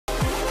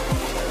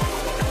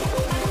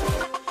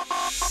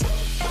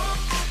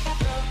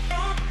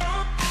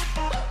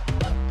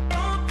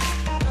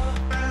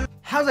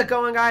How's it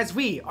going, guys?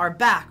 We are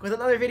back with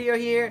another video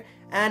here,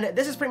 and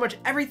this is pretty much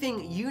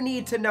everything you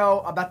need to know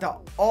about the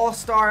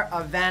All-Star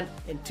event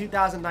in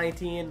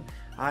 2019,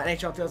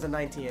 NHL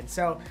 2019.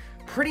 So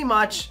pretty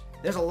much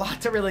there's a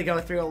lot to really go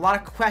through, a lot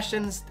of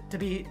questions to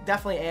be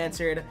definitely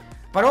answered,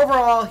 but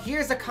overall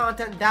here's the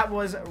content that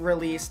was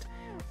released.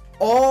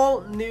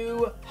 All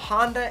new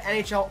Honda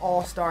NHL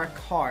All-Star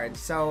cards.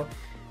 So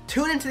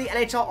tune into the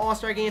NHL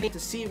All-Star game to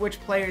see which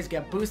players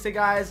get boosted,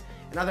 guys.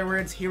 In other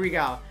words, here we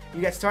go. You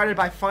get started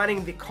by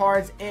finding the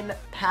cards in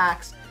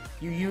packs.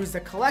 You use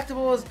the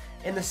collectibles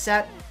in the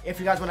set. If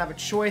you guys want to have a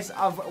choice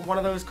of one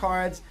of those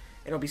cards,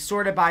 it'll be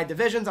sorted by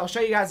divisions. I'll show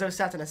you guys those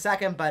sets in a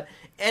second, but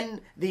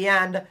in the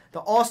end,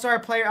 the All-Star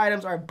player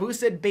items are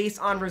boosted based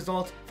on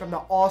results from the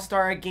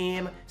All-Star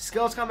game,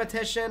 skills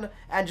competition,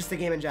 and just the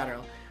game in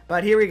general.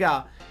 But here we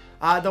go.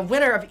 The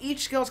winner of each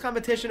skills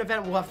competition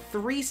event will have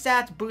 3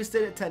 stats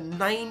boosted to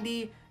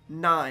 99.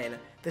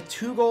 The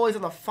 2 goalies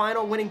on the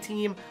final winning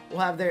team will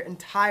have their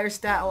entire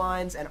stat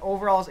lines and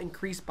overalls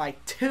increased by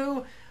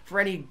 2. For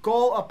any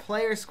goal a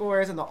player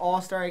scores in the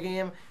All-Star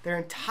game, their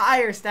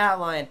entire stat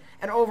line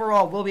and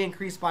overall will be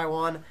increased by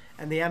 1,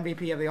 and the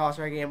MVP of the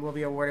All-Star game will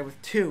be awarded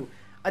with 2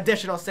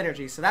 additional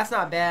synergies. So that's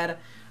not bad.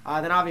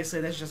 Then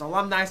obviously there's just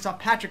alumni stuff.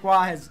 Patrick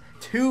Waugh has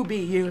 2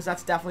 BUs.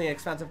 That's definitely an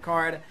expensive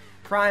card.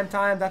 Prime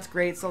time, that's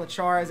great. So the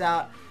Char is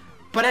out.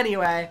 But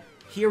anyway,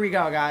 here we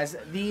go, guys.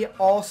 The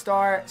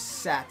All-Star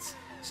sets.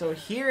 So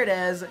here it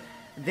is.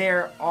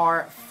 There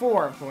are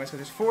 4, of course,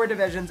 because there's 4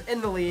 divisions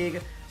in the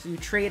league. So you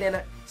trade in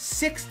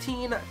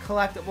 16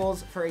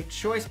 collectibles for a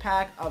choice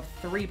pack of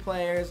 3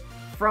 players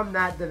from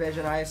that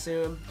division, I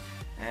assume.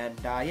 And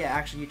yeah,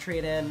 actually you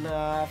trade in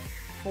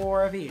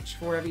 4 of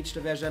each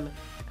division,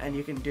 and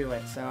you can do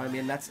it. So I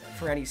mean, that's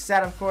for any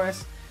set, of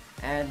course.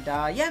 And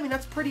yeah, I mean,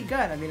 that's pretty good.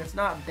 I mean, it's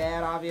not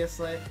bad,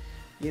 obviously.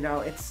 You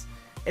know,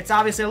 it's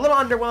obviously a little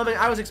underwhelming.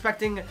 I was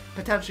expecting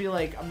potentially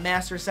like a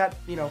master set,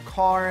 you know,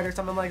 card or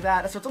something like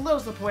that. So it's a little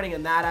disappointing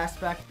in that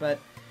aspect, but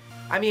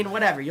I mean,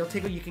 whatever. You'll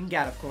take what you can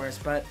get, of course,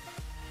 but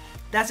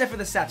that's it for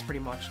the sets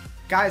pretty much.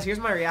 Guys, here's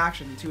my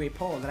reaction to a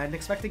poll that I didn't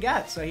expect to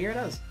get, so here it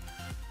is.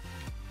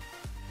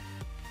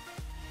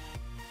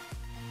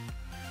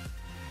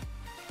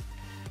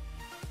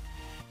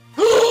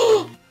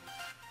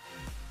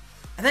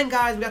 And then,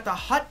 guys, we got the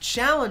hut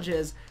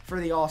challenges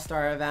for the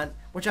All-Star event,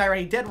 which I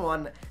already did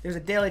one. There's a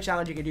daily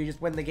challenge you can do, just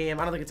win the game.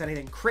 I don't think it's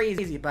anything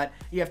crazy, but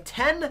you have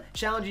 10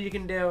 challenges you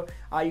can do.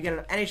 You get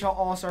an NHL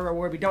All-Star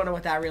reward. We don't know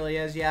what that really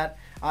is yet.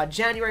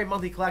 January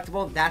monthly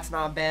collectible, that's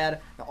not bad.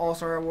 The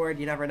All-Star reward,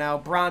 you never know.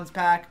 Bronze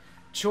pack,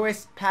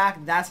 choice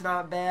pack, that's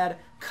not bad.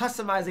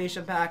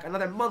 Customization pack,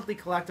 another monthly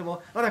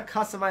collectible, another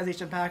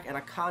customization pack, and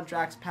a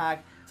contracts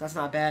pack, so that's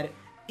not bad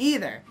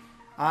either.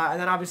 And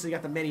then obviously you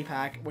got the mini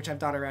pack, which I've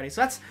done already.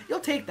 So that's, you'll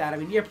take that. I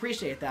mean, you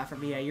appreciate that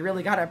from EA. You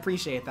really gotta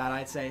appreciate that,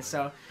 I'd say.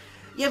 So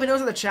yeah, but those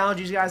are the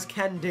challenges you guys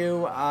can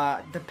do.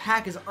 The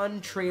pack is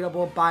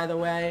untradeable, by the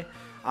way.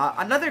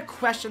 Another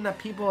question that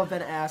people have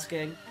been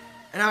asking,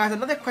 and now guys,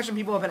 another question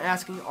people have been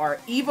asking, are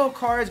Evo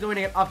cards going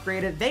to get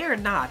upgraded? They are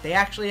not. They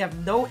actually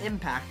have no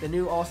impact, the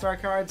new All-Star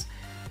cards.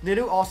 The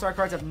new All-Star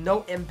cards have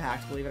no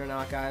impact, believe it or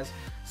not, guys.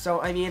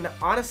 So, I mean,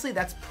 honestly,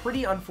 that's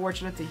pretty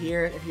unfortunate to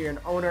hear if you're an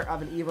owner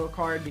of an Evo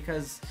card,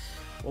 because,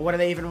 well, what are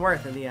they even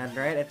worth in the end,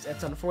 right?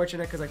 It's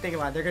unfortunate, because, like, think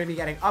about it, they're going to be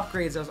getting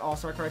upgrades, those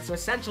All-Star cards, so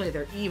essentially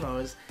they're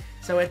Evos.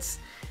 So it's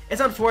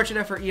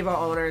unfortunate for Evo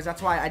owners.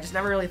 That's why I just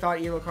never really thought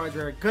Evo cards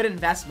were a good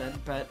investment,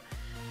 but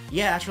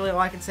yeah, that's really all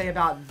I can say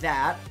about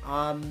that.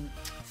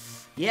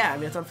 Yeah, I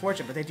mean, it's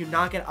unfortunate, but they do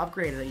not get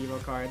upgraded, the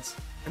Evo cards.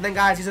 And then,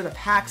 guys, these are the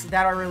packs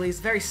that are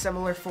released. Very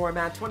similar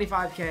format,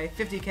 25K,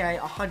 50K,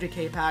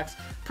 100K packs.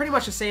 Pretty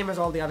much the same as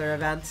all the other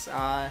events.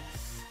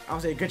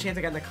 Obviously, a good chance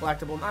of getting the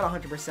collectible. Not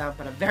 100%,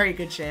 but a very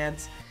good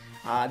chance.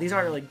 These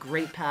aren't really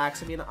great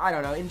packs. I mean, I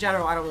don't know. In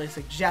general, I don't really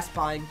suggest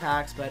buying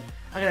packs, but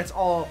again, it's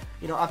all,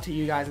 you know, up to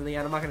you guys in the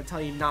end. I'm not going to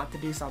tell you not to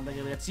do something.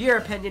 I mean, it's your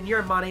opinion,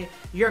 your money,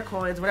 your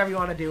coins, whatever you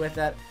want to do with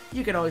it.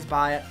 You can always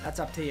buy it.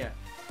 That's up to you.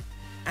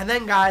 And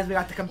then, guys, we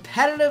got the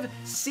competitive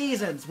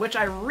seasons, which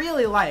I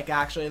really like,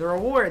 actually. The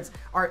rewards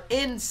are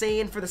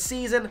insane for the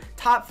season.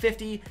 Top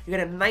 50, you get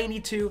a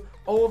 92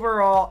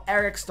 overall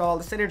Eric Stahl.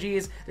 The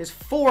synergies, there's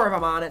 4 of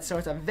them on it, so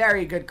it's a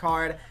very good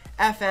card.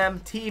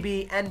 FM,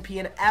 TB, NP,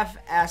 and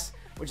FS,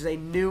 which is a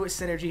new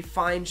synergy.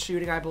 Fine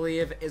shooting, I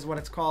believe, is what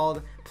it's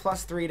called.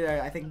 +3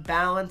 to, I think,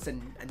 balance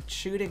and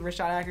shooting, wrist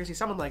shot accuracy,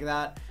 something like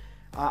that.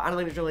 I don't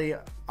think there's really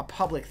a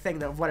public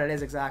thing of what it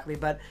is exactly,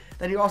 but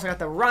then you also got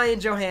the Ryan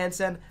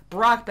Johansson,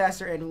 Brock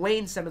Besser, and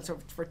Wayne Simmons. So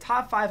for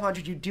top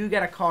 500, you do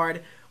get a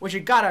card, which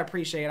you gotta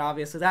appreciate,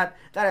 obviously. That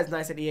is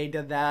nice that EA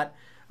did that.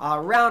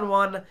 Round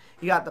 1,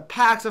 you got the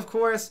packs, of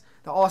course.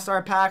 The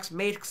All-Star packs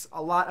makes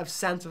a lot of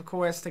sense, of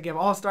course, to give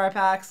All-Star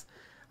packs.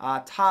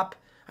 I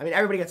mean,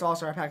 everybody gets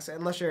All-Star packs,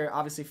 unless you're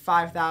obviously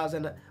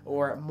 5,000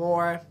 or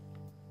more.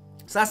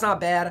 So that's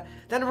not bad.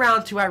 Then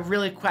round 2, I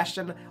really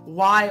question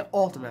why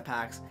Ultimate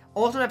Packs.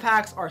 Ultimate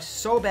Packs are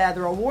so bad.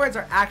 The rewards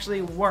are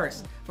actually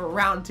worse for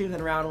round 2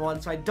 than round 1.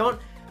 So I don't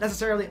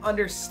necessarily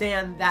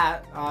understand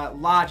that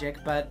logic,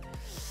 but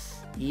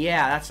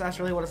Yeah, that's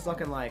really what it's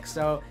looking like.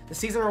 So the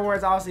season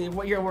rewards, obviously,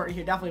 what you're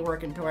definitely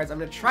working towards. I'm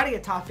gonna try to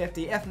get top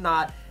 50, if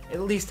not at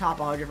least top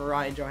 100 for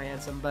Ryan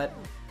Johansson. But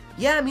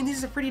yeah, I mean,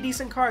 these are pretty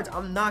decent cards.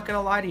 I'm not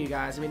gonna lie to you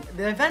guys. I mean,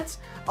 the event's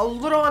a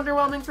little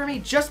underwhelming for me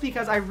just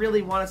because I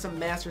really wanted some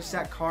Master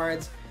Set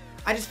cards.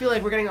 I just feel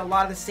like we're getting a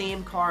lot of the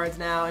same cards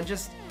now, and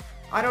just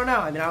I don't know.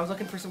 I mean, I was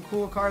looking for some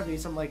cool cards, maybe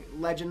some like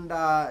legend,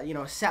 you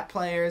know, set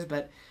players,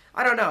 but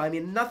I don't know. I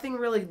mean, nothing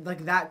really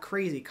like that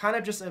crazy. Kind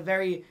of just a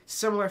very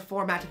similar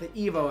format to the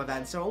Evo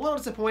event. So a little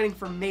disappointing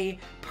for me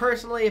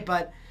personally,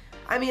 but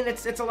I mean,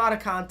 it's a lot of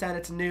content.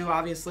 It's new,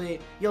 obviously.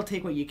 You'll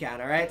take what you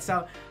can, all right?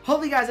 So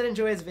hopefully you guys did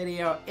enjoy this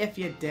video. If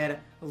you did,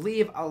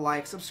 leave a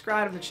like,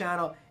 subscribe to the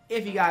channel.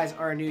 If you guys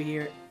are new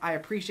here, I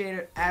appreciate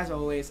it as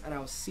always, and I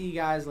will see you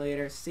guys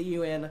later. See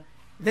you in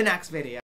the next video.